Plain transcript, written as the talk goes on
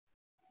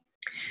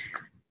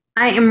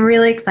I am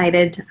really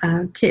excited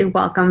to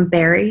welcome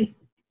Barry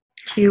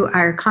to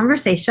our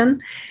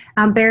conversation.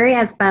 Barry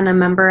has been a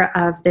member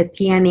of the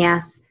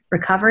PNES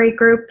recovery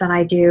group that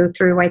I do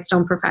through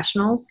Whitestone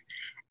Professionals,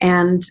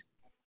 and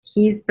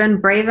he's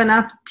been brave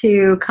enough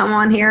to come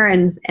on here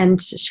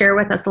and share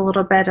with us a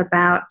little bit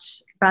about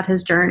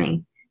his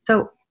journey.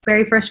 So,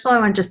 Barry, first of all, I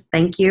want to just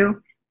thank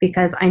you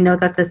because I know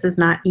that this is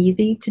not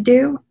easy to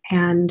do,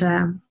 and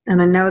I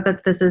know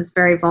that this is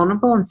very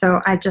vulnerable, and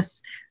so I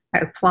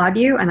applaud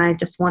you, and I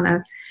just want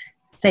to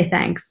say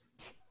thanks.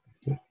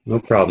 No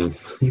problem.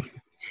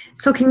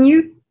 So can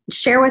you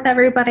share with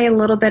everybody a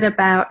little bit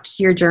about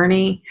your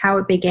journey, how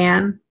it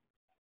began?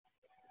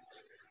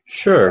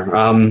 Sure.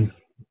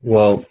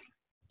 Well,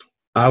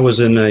 I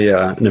was in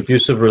an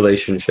abusive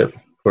relationship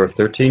for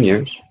 13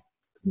 years.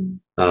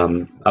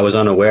 I was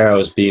unaware I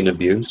was being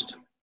abused,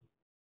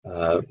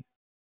 but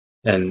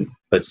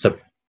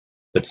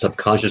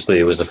subconsciously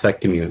it was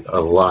affecting me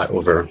a lot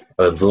over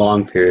a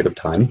long period of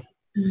time.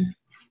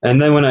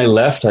 And then when I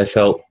left, I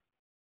felt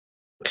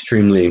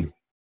extremely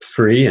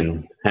free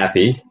and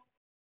happy.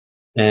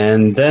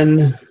 And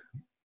then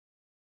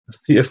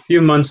a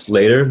few months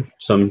later,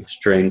 some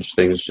strange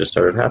things just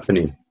started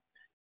happening.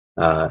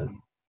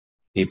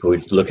 People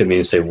would look at me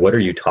and say, "What are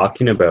you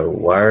talking about?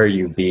 Why are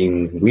you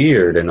being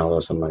weird?" And all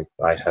this. I'm like,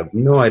 "I have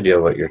no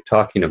idea what you're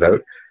talking about."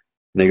 And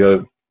they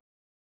go,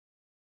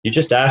 "You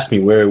just asked me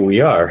where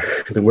we are.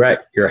 We're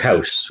at your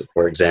house,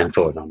 for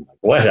example." And I'm like,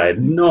 "What? I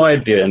had no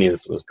idea any of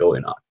this was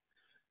going on."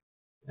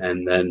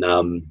 And then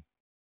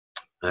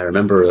I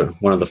remember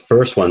one of the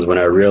first ones when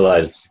I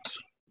realized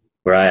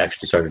where I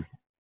actually started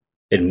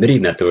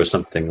admitting that there was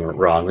something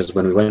wrong was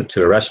when we went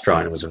to a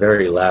restaurant. It was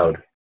very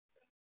loud.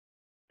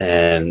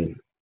 And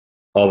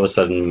all of a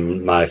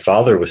sudden, my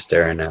father was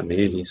staring at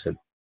me, and he said,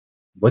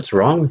 "What's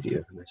wrong with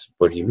you?" And I said,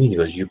 "What do you mean?" He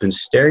goes, "You've been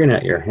staring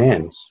at your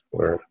hands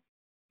for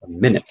a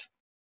minute,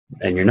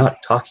 and you're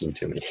not talking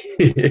to me."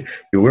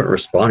 You weren't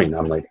responding.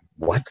 I'm like,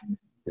 "What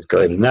is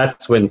going?" And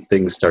that's when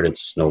things started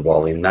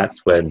snowballing.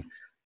 That's when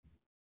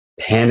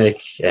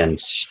panic and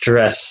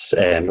stress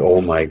and, "Oh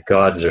my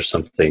God, there's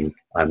something,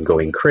 I'm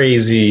going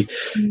crazy."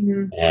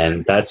 Mm-hmm.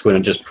 And that's when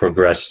it just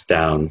progressed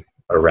down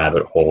a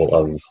rabbit hole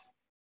of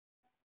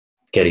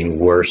getting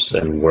worse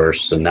and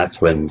worse. And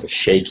that's when the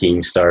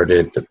shaking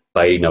started, the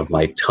biting of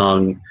my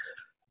tongue,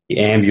 the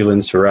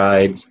ambulance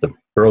rides, the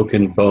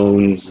broken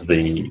bones,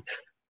 the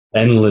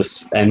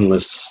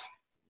endless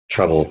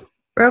trouble.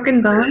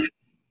 Broken bone?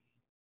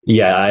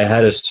 Yeah, I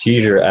had a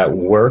seizure at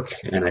work,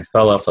 and I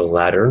fell off a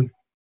ladder.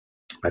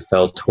 I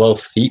fell 12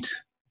 feet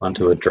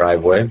onto a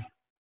driveway.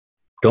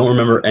 Don't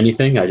remember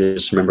anything. I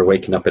just remember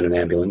waking up in an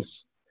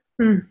ambulance.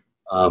 And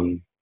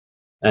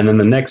then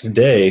the next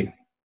day,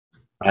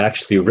 I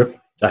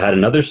had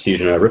another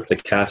seizure, and I ripped the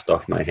cast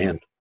off my hand.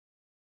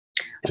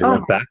 And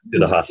went back to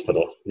the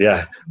hospital.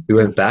 Yeah, we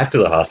went back to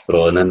the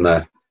hospital, and then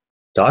the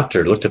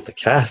doctor looked at the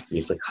cast, and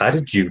he's like, "How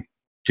did you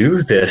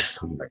do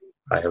this?" I'm like,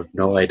 "I have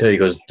no idea." He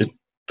goes,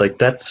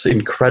 "That's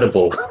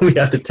incredible. We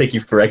have to take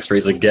you for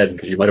x-rays again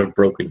because you might have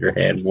broken your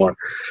hand more."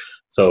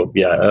 So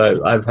yeah,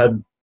 I've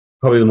had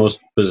probably the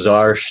most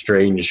bizarre,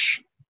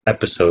 strange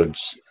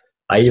episodes.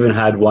 I even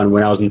had one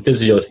when I was in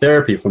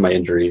physiotherapy for my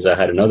injuries. I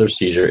had another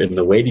seizure in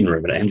the waiting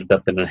room, and I ended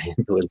up in an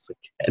ambulance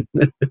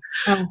again.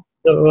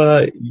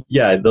 So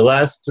yeah, the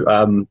last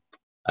I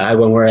had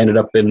one where I ended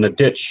up in the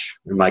ditch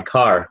in my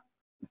car.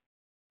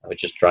 I was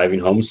just driving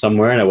home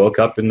somewhere, and I woke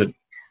up in the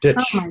ditch.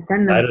 Oh my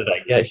goodness. How did I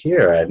get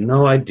here? I had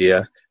no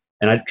idea.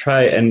 And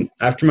and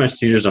after my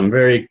seizures, I'm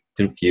very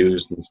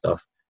confused and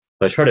stuff.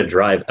 So I try to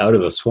drive out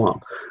of the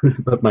swamp,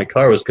 but my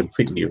car was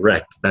completely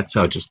wrecked. That's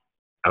how just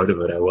out of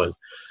it I was.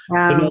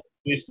 Wow. But no, the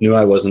police knew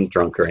I wasn't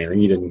drunk or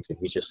anything.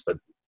 He just said,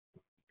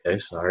 "Okay,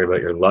 sorry about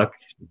your luck."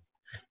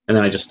 And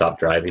then I just stopped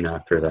driving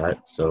after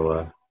that.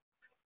 So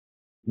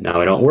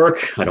now I don't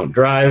work, I don't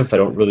drive, I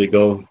don't really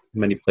go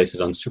many places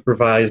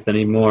unsupervised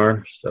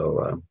anymore.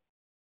 So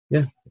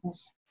yeah,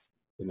 it's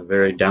been a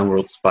very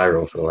downward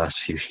spiral for the last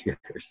few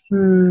years.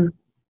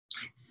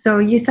 So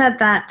you said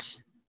that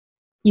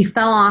you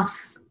fell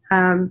off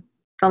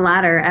the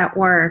ladder at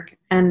work,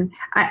 and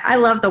I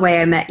love the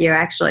way I met you,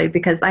 actually,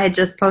 because I had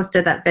just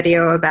posted that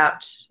video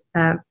about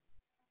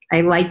I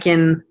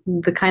liken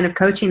the kind of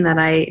coaching that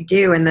I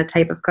do and the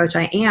type of coach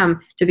I am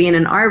to being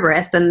an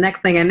arborist. And the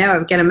next thing I know,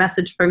 I get a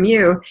message from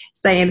you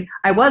saying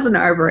I was an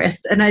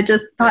arborist. And I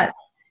just thought,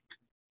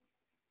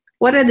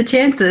 what are the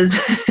chances?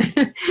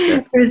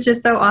 It was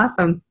just so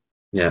awesome.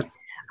 Yeah.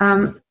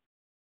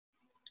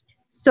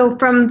 So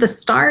from the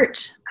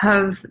start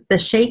of the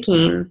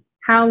shaking,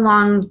 how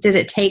long did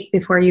it take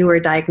before you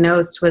were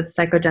diagnosed with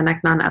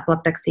psychogenic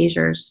non-epileptic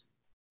seizures?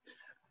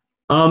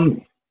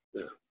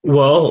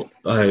 Well,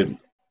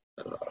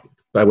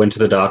 I went to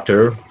the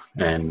doctor,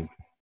 and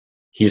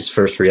his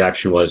first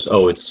reaction was,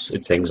 "Oh,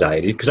 it's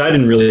anxiety," because I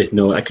didn't really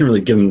know. I couldn't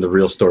really give him the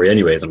real story,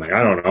 anyways. I'm like,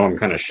 "I don't know. I'm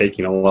kind of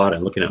shaking a lot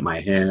and looking at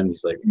my hand."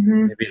 He's like,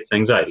 "Maybe it's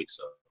anxiety."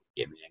 So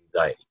he gave me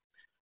anxiety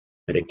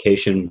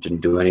medication.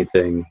 Didn't do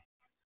anything.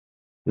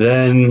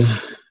 Then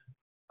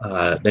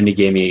Then he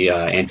gave me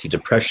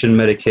antidepressant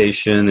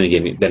medication.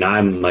 Then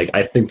I'm like,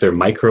 I think they're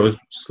micro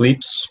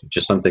sleeps, which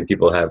is something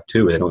people have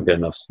too. They don't get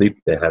enough sleep.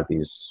 They have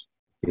these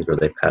where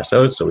they pass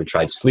out. So we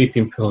tried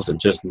sleeping pills and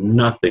just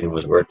nothing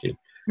was working.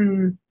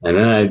 Mm.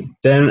 And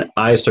then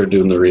I started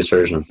doing the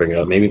research and figured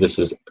out maybe this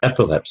is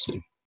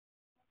epilepsy.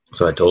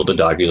 So I told the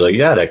doctor, he's like,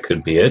 yeah, that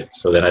could be it.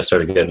 So then I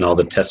started getting all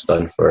the tests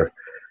done for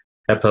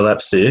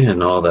epilepsy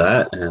and all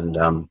that. And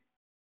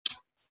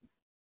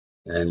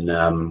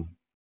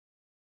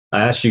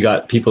I actually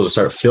got people to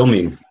start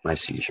filming my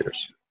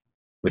seizures,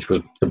 which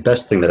was the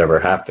best thing that ever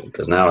happened.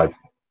 Because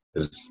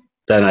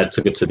then I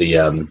took it to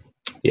the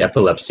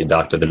epilepsy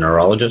doctor, the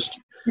neurologist,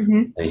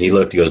 and he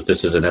looked. He goes,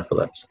 "This is an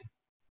epilepsy.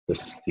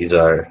 These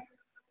are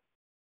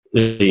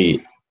the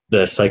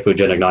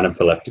psychogenic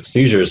non-epileptic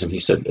seizures." And he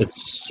said,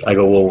 "It's." I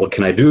go, "Well, what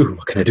can I do?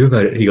 What can I do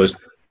about it?" He goes,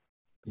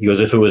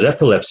 "If it was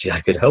epilepsy,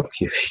 I could help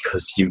you." He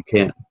goes, "You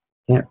can't."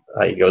 Yeah,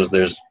 he goes,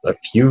 "There's a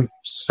few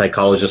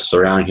psychologists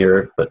around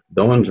here, but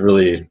no one's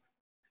really,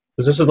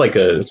 because this is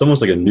it's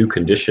almost like a new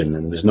condition,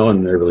 and there's no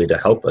one there really to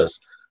help us.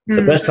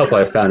 The best help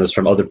I've found is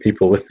from other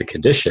people with the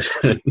condition,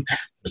 the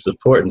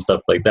support and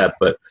stuff like that.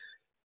 But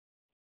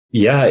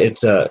yeah,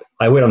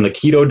 I went on the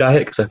keto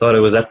diet because I thought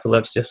it was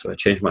epilepsy, so I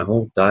changed my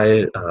whole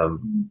diet.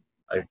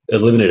 I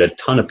eliminated a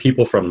ton of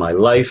people from my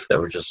life that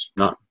were just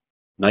not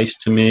nice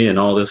to me and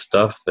all this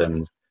stuff,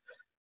 and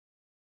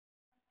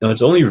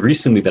it's only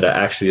recently that I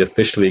actually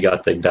officially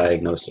got the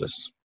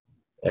diagnosis.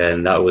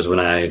 And that was when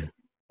I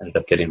ended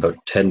up getting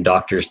about 10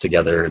 doctors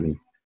together and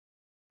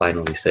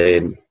finally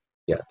saying,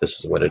 yeah, this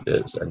is what it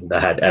is. And I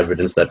had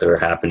evidence that they were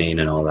happening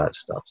and all that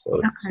stuff.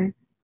 So it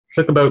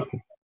took about,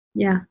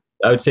 I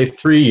would say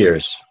 3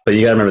 years. But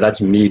you got to remember,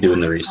 that's me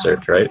doing the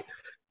research, right?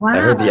 Wow. I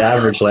heard the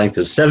average length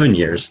is 7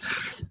 years.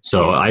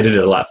 So I did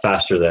it a lot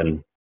faster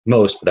than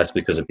most, but that's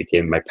because it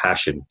became my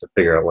passion to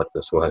figure out what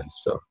this was.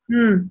 So.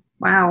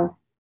 Wow.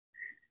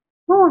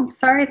 Oh, I'm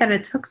sorry that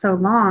it took so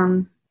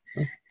long.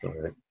 It's all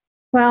right.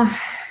 Well,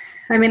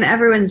 I mean,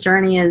 everyone's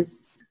journey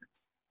it's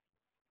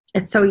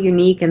so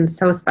unique and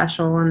so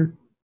special, and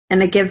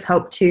it gives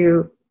hope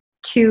to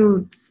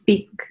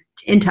speak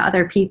into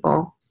other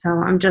people. So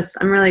I'm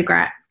really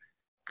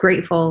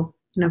grateful,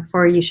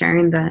 for you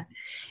sharing that.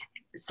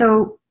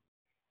 So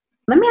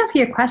let me ask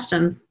you a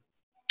question.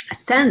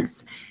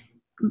 Since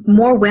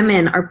more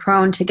women are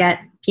prone to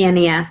get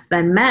PNES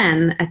than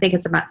men, I think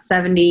it's about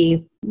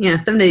 70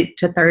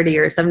 to 30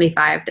 or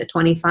 75 to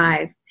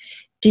 25.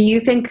 Do you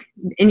think,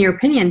 in your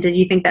opinion, did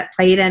you think that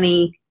played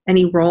any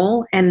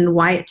role in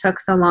why it took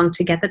so long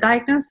to get the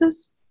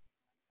diagnosis?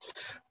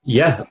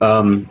 Yeah,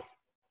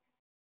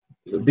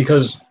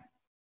 because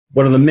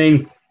one of the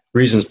main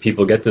reasons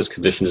people get this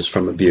condition is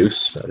from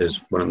abuse. That is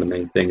one of the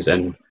main things.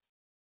 And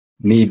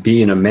me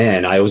being a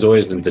man, I was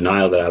always in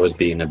denial that I was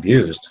being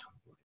abused.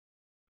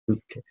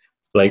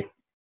 Like,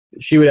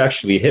 she would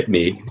actually hit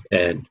me,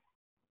 and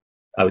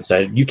I would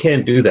say, "You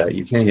can't do that.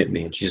 You can't hit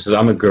me." And she says,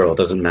 "I'm a girl. It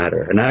doesn't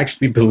matter." And I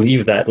actually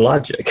believe that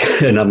logic.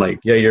 And I'm like,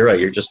 "Yeah, you're right.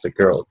 You're just a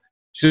girl."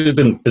 She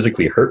didn't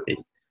physically hurt me.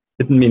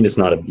 It didn't mean it's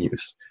not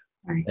abuse.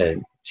 Right.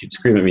 And she'd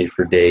scream at me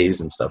for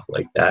days and stuff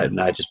like that. And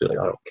I'd just be like,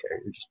 "I don't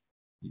care.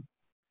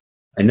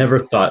 I never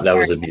thought that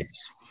was abuse.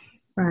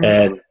 Right.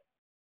 And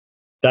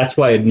that's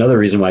why another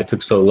reason why it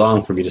took so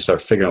long for me to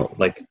start figuring out,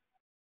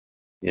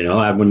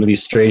 when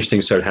these strange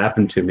things started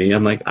happening to me,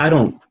 I'm like,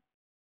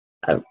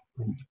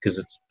 because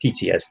it's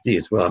PTSD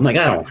as well. I'm like,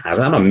 I don't have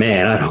it. I'm a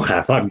man. I don't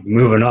have it. I'm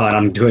moving on.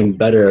 I'm doing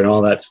better and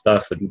all that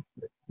stuff. And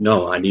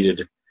no, I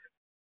needed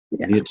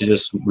to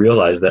just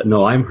realize that,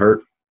 no, I'm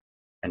hurt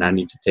and I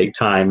need to take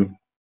time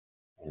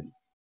and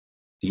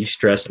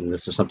de-stress. And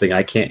this is something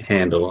I can't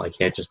handle. I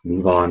can't just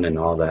move on and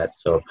all that.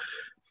 So,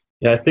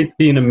 yeah, I think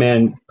being a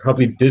man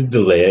probably did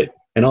delay it,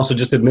 and also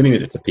just admitting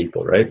it to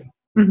people, right?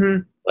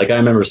 Mm-hmm. Like, I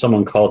remember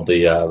someone called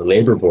the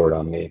labor board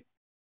on me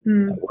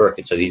at work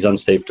and said he's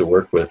unsafe to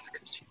work with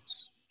because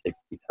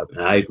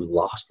and I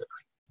lost it.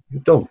 You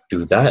don't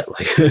do that.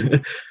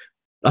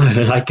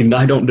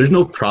 There's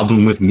no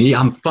problem with me.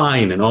 I'm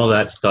fine and all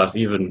that stuff.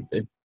 Even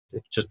it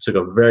just took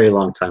a very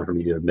long time for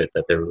me to admit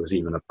that there was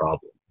even a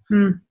problem.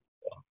 So,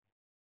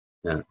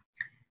 yeah.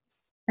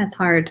 That's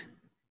hard.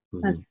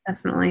 That's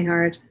definitely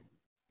hard.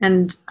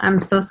 And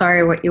I'm so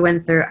sorry what you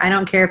went through. I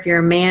don't care if you're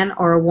a man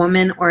or a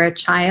woman or a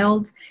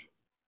child.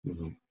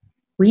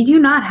 We do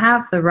not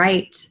have the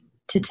right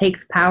to take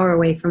the power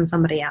away from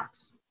somebody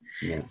else.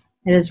 Yeah.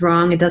 It is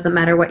wrong. It doesn't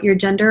matter what your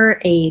gender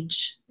or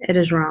age. It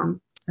is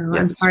wrong. So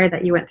yes. I'm sorry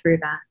that you went through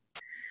that.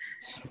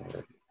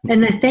 Sorry.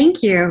 And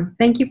thank you.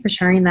 Thank you for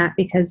sharing that,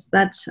 because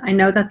I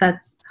know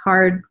that's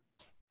hard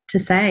to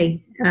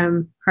say,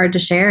 hard to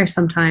share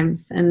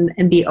sometimes,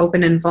 and be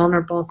open and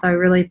vulnerable. So I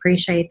really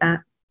appreciate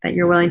that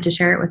you're willing to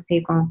share it with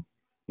people.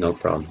 No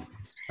problem.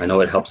 I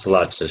know it helps a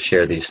lot to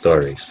share these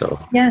stories. So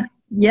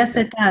yes,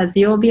 it does.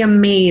 You will be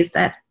amazed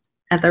at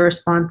the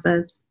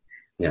responses.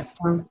 Yeah.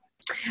 So,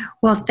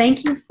 well,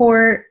 thank you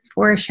for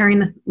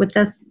sharing with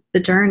us the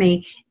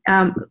journey.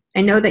 I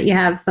know that you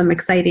have some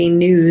exciting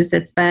news.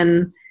 It's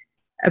been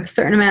a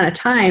certain amount of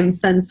time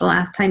since the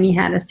last time you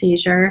had a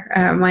seizure,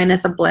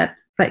 minus a blip.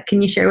 But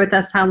can you share with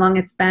us how long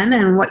it's been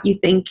and what you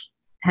think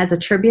has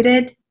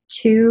attributed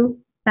to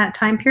that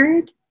time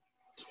period?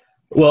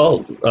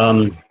 Well,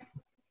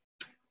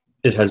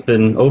 it has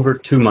been over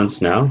 2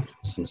 months now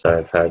since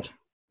I've had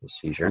a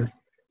seizure.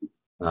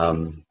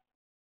 I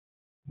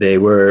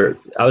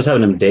was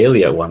having them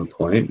daily at one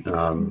point.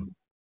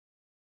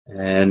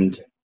 And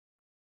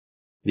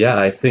yeah,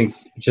 I think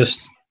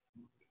just,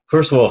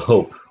 first of all,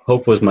 hope.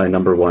 Hope was my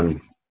number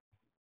one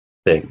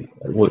thing.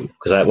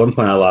 Because at one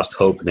point I lost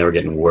hope and they were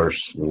getting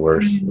worse and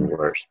worse and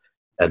worse.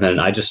 And then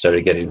I just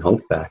started getting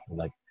hope back.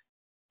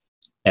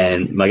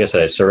 And like I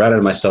said, I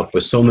surrounded myself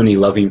with so many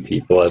loving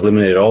people. I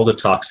eliminated all the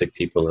toxic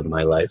people in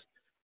my life.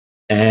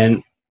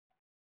 And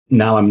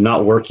now I'm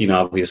not working,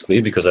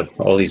 obviously, because of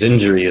all these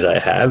injuries I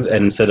have.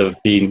 And instead of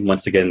being,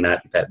 once again,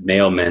 that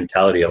male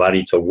mentality of I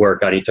need to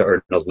work, I need to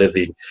earn a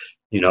living,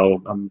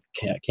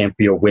 can't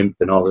be a wimp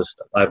and all this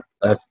stuff.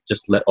 I've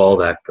just let all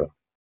that go.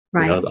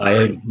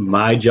 Right.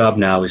 My job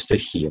now is to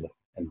heal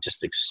and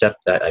just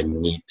accept that I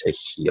need to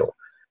heal.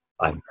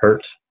 I'm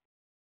hurt,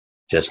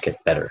 just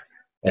get better.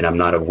 And I'm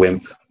not a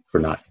wimp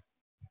for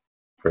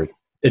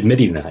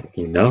admitting that,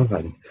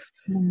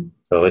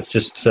 So it's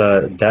just,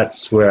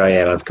 that's where I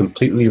am. I've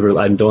completely,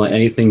 I don't let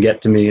anything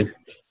get to me.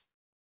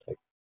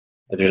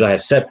 I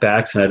have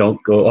setbacks and I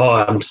don't go,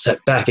 oh, I'm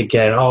set back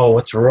again. Oh,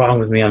 what's wrong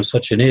with me? I'm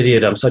such an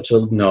idiot.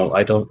 No,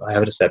 I don't. I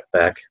have a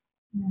setback.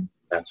 Yes.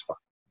 That's fine.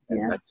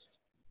 And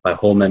my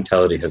whole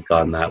mentality has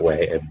gone that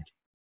way. And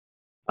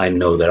I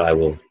know that I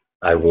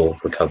will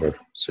recover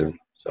soon.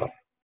 So.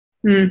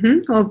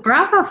 Well,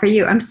 bravo for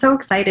you. I'm so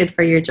excited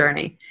for your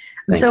journey.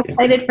 I'm so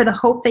excited for the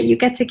hope that you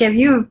get to give.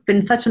 You've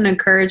been such an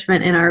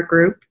encouragement in our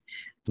group.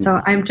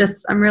 So I'm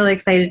really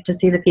excited to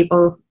see the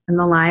people and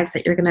the lives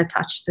that you're going to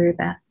touch through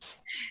this.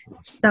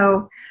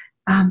 So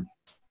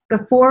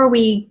before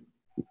we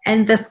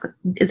end this,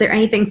 is there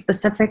anything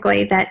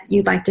specifically that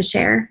you'd like to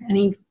share?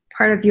 Any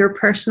part of your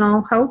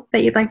personal hope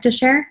that you'd like to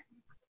share?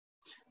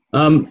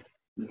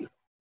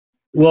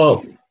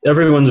 Well,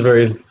 everyone's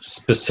very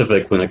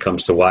specific when it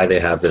comes to why they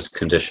have this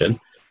condition.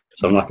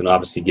 So I'm not going to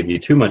obviously give you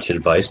too much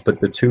advice, but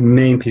the two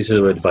main pieces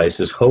of advice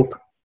is hope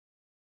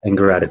and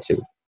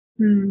gratitude.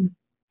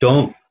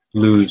 Don't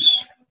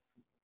lose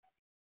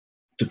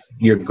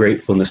your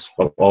gratefulness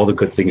for all the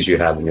good things you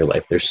have in your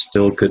life. There's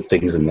still good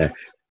things in there.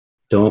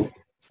 Don't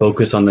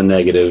focus on the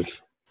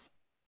negative.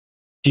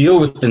 Deal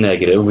with the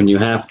negative when you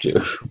have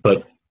to,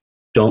 but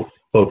don't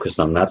focus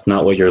on them. That's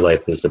not what your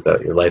life is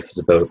about. Your life is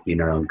about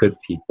being around good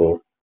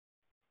people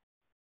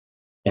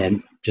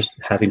and just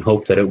having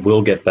hope that it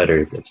will get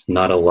better. It's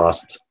not a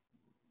lost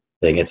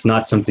thing. It's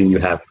not something you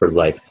have for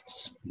life.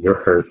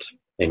 You're hurt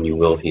and you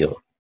will heal.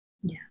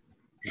 Yes.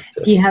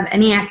 Do you have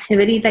any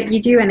activity that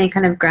you do, any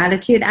kind of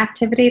gratitude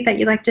activity that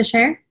you'd like to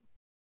share?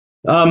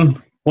 Well,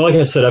 like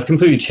I said, I've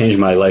completely changed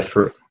my life.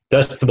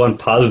 That's the one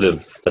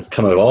positive that's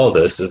come out of all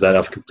this, is that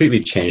I've completely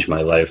changed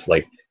my life.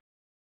 Like,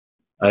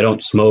 I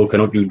don't smoke, I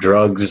don't do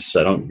drugs,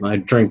 I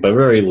drink, but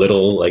very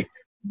little. Like,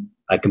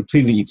 I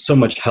completely eat so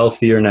much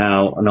healthier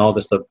now and all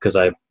this stuff because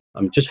I'm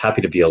just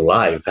happy to be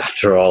alive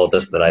after all of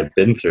this that I've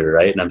been through,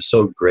 right? And I'm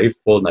so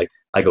grateful. And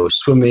I go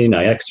swimming,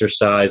 I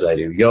exercise, I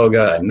do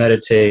yoga, I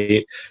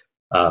meditate.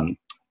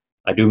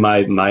 I do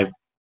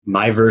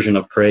my version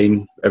of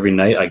praying every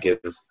night. I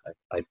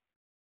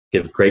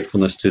give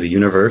gratefulness to the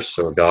universe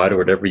or God or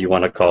whatever you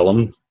want to call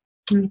them.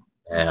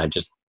 And I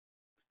just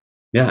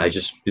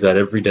do that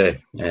every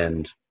day.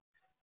 And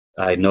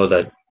I know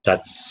that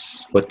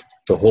that's what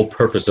the whole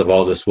purpose of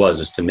all this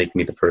is to make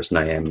me the person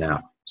I am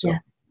now. So. Yeah.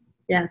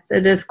 Yes,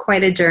 it is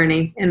quite a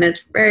journey and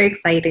it's very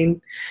exciting.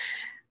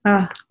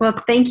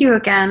 Well, thank you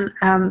again.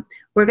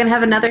 We're going to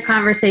have another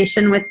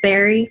conversation with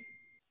Barry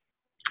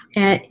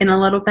in a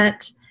little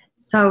bit.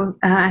 So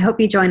I hope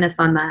you join us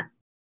on that.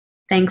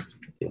 Thanks.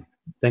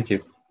 Thank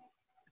you.